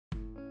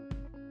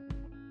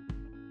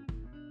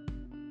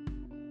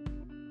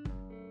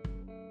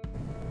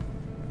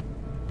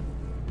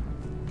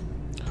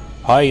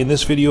Hi, in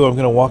this video I'm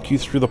going to walk you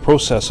through the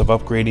process of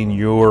upgrading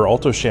your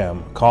Alto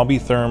Shaam Combi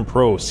Therm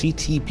Pro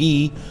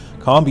CTP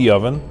Combi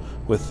oven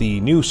with the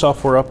new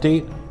software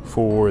update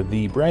for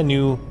the brand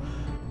new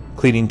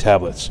cleaning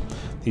tablets.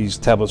 These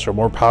tablets are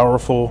more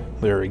powerful,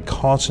 they're a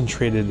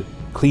concentrated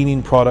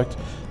cleaning product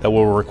that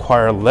will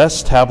require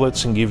less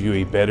tablets and give you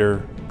a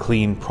better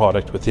clean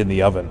product within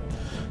the oven.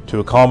 To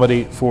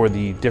accommodate for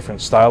the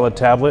different style of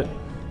tablet,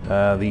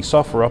 the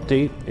software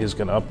update is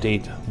going to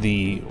update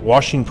the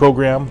washing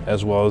program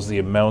as well as the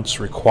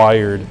amounts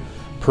required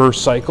per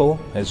cycle,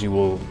 as you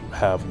will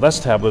have less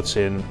tablets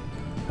in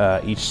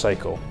each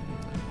cycle.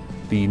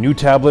 The new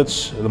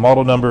tablets, the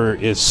model number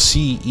is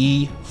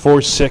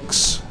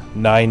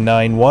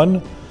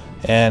CE46991,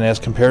 and as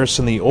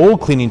comparison, the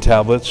old cleaning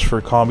tablets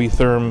for Combi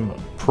Therm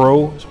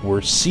Pro were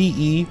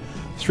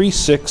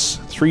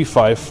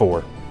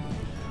CE36354.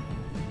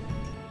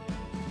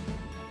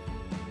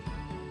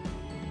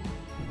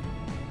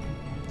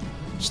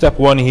 Step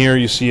one here,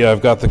 you see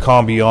I've got the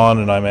Combi on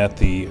and I'm at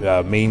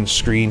the main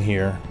screen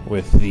here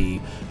with the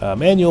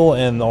manual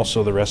and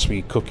also the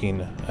recipe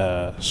cooking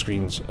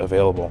screens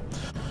available.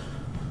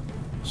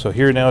 So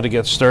here now to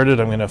get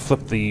started, I'm going to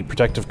flip the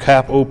protective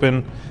cap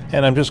open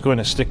and I'm just going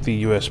to stick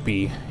the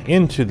USB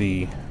into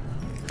the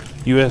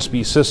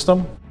USB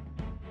system.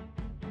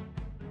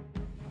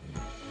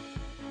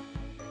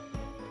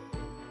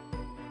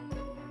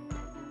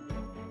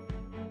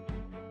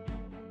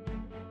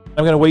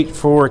 I'm going to wait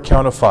for a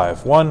count of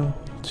 5. 1,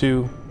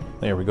 2,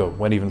 there we go,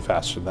 went even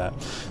faster than that.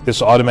 This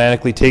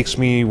automatically takes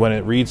me, when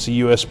it reads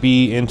the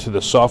USB, into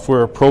the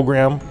software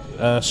program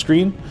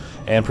screen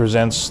and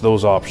presents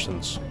those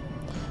options.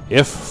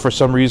 If for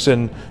some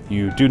reason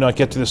you do not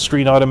get to the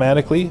screen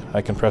automatically,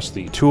 I can press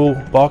the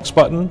toolbox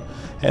button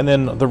and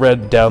then the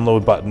red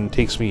download button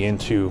takes me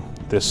into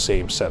this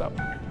same setup.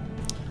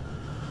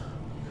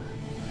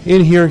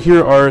 In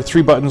here are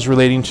 3 buttons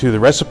relating to the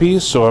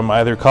recipes, so I'm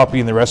either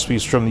copying the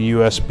recipes from the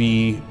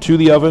USB to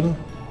the oven,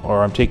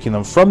 or I'm taking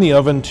them from the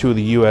oven to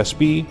the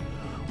USB,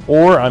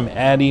 or I'm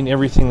adding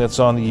everything that's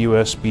on the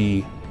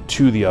USB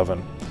to the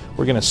oven.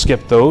 We're going to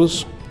skip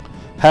those.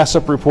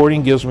 HACCP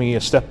reporting gives me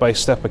a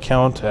step-by-step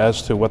account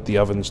as to what the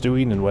oven's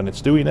doing and when it's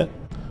doing it.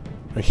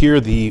 Here,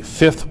 the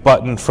 5th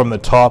button from the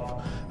top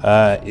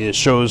it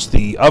shows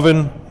the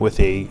oven with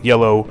a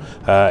yellow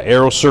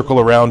arrow circle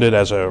around it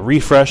as a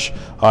refresh.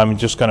 I'm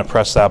just going to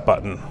press that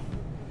button.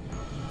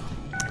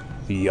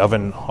 The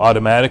oven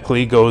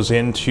automatically goes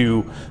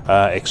into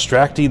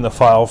extracting the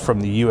file from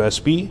the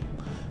USB.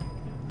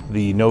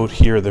 The note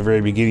here at the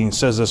very beginning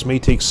says this may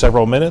take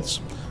several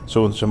minutes,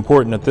 so it's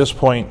important at this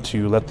point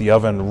to let the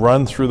oven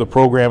run through the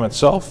program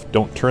itself.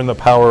 Don't turn the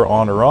power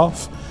on or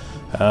off.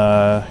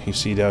 You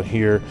see down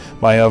here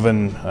my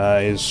oven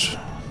is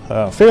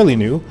fairly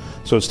new,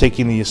 so it's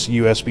taking this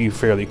USB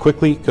fairly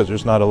quickly because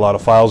there's not a lot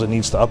of files it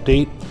needs to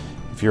update.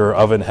 If your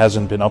oven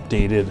hasn't been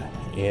updated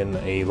in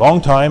a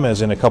long time,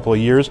 as in a couple of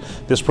years,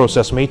 this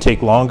process may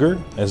take longer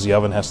as the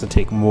oven has to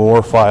take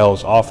more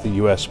files off the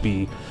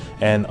USB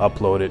and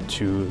upload it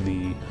to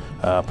the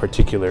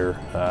particular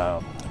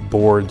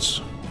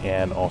boards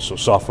and also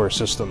software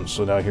systems.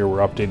 So now here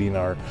we're updating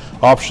our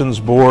options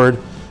board,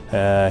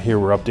 here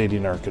we're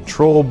updating our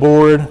control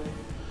board.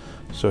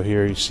 So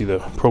here you see the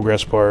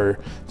progress bar.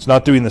 It's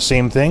not doing the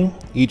same thing.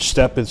 Each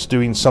step it's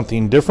doing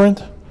something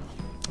different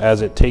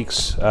as it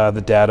takes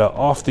the data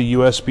off the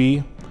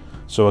USB.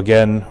 So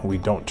again, we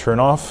don't turn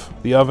off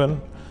the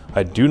oven.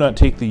 I do not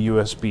take the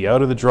USB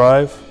out of the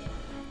drive.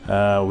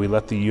 We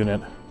let the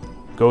unit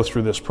go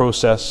through this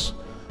process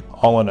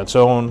all on its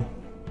own.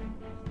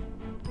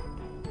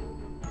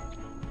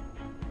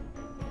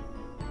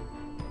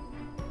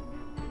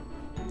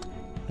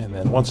 And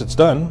then once it's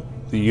done,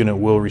 the unit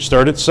will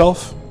restart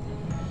itself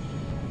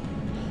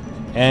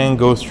and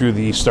go through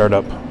the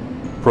startup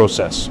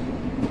process.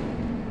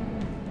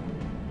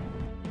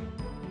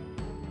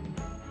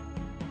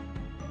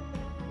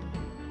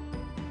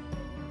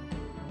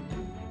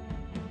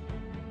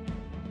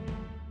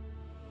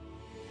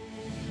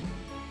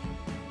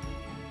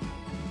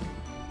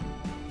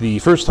 The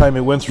first time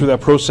it went through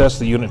that process,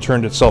 the unit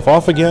turned itself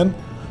off again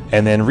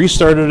and then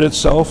restarted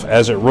itself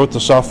as it wrote the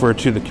software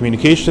to the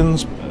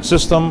communications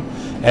system,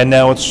 and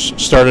now it's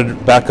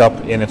started back up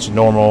in its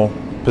normal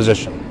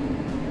position.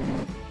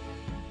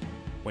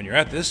 When you're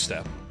at this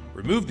step,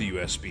 remove the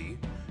USB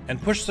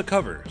and push the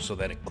cover so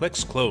that it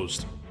clicks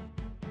closed.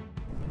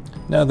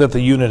 Now that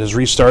the unit has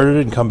restarted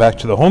and come back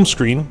to the home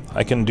screen,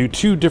 I can do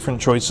 2 different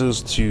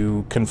choices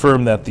to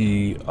confirm that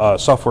the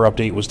software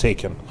update was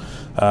taken.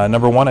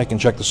 Number 1, I can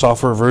check the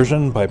software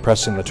version by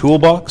pressing the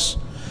toolbox,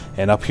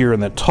 and up here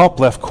in the top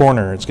left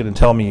corner it's going to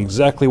tell me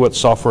exactly what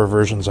software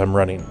versions I'm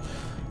running.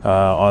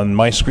 On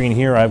my screen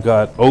here I've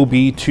got OB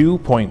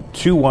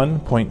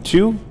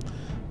 2.21.2,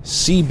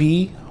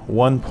 CB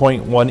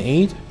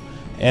 1.18,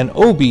 and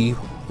OB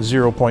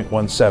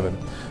 0.17.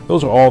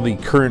 Those are all the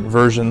current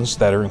versions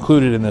that are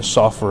included in this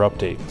software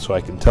update, so I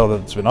can tell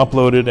that it's been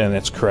uploaded and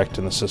it's correct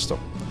in the system.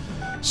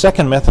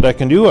 Second method I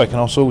can do, I can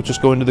also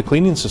just go into the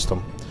cleaning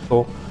system.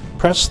 So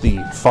press the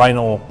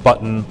final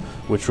button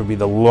which would be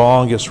the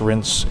longest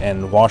rinse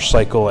and wash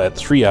cycle at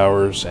 3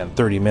 hours and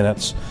 30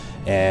 minutes.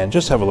 And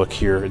just have a look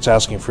here. It's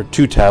asking for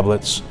 2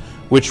 tablets,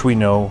 which we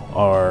know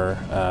are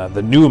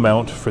the new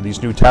amount for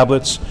these new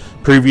tablets.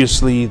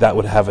 Previously, that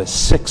would have a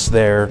 6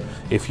 there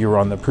if you were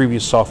on the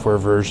previous software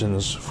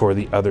versions for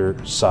the other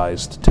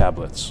sized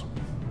tablets.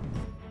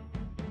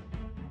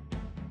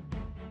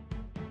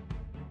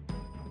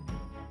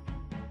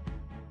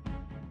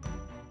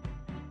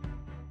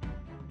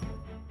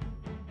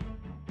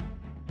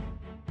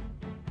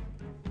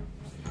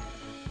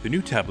 The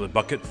new tablet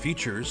bucket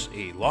features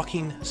a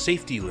locking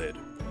safety lid.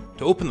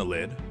 To open the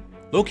lid,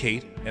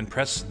 locate and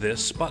press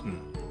this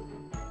button.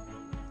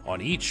 On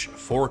each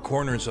 4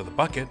 corners of the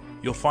bucket,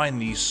 you'll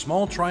find these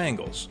small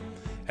triangles,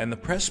 and the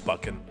press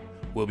button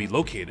will be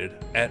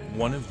located at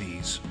one of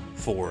these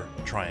 4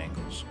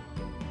 triangles.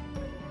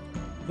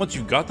 Once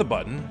you've got the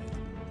button,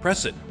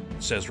 press it.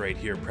 It says right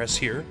here, press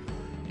here,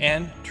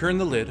 and turn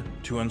the lid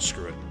to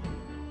unscrew it.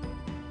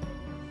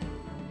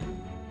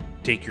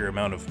 Take your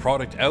amount of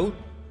product out,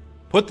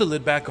 put the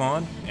lid back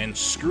on, and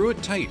screw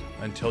it tight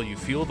until you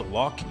feel the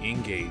lock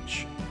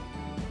engage.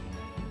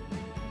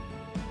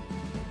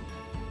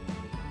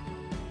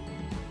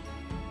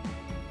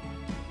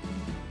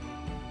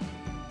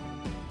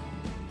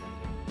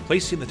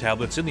 Placing the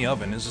tablets in the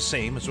oven is the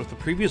same as with the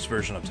previous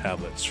version of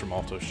tablets from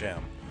Alto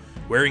Shaam.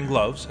 Wearing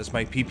gloves as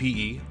my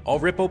PPE, I'll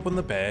rip open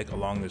the bag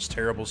along this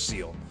terrible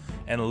seal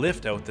and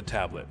lift out the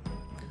tablet.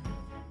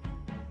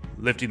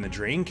 Lifting the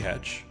drain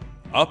catch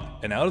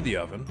up and out of the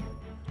oven,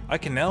 I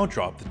can now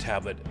drop the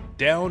tablet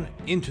down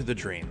into the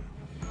drain.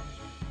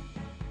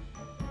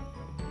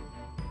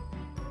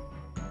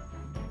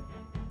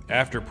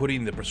 After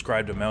putting the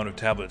prescribed amount of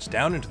tablets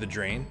down into the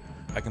drain,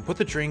 I can put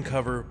the drain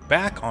cover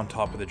back on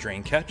top of the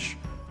drain catch,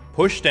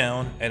 push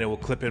down, and it will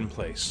clip in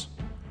place.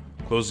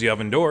 Close the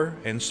oven door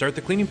and start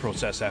the cleaning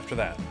process after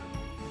that.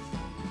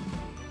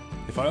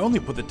 If I only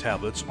put the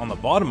tablets on the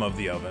bottom of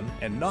the oven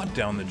and not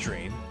down the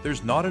drain,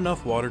 there's not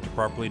enough water to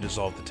properly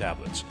dissolve the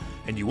tablets,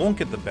 and you won't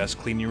get the best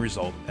cleaning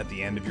result at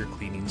the end of your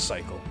cleaning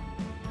cycle.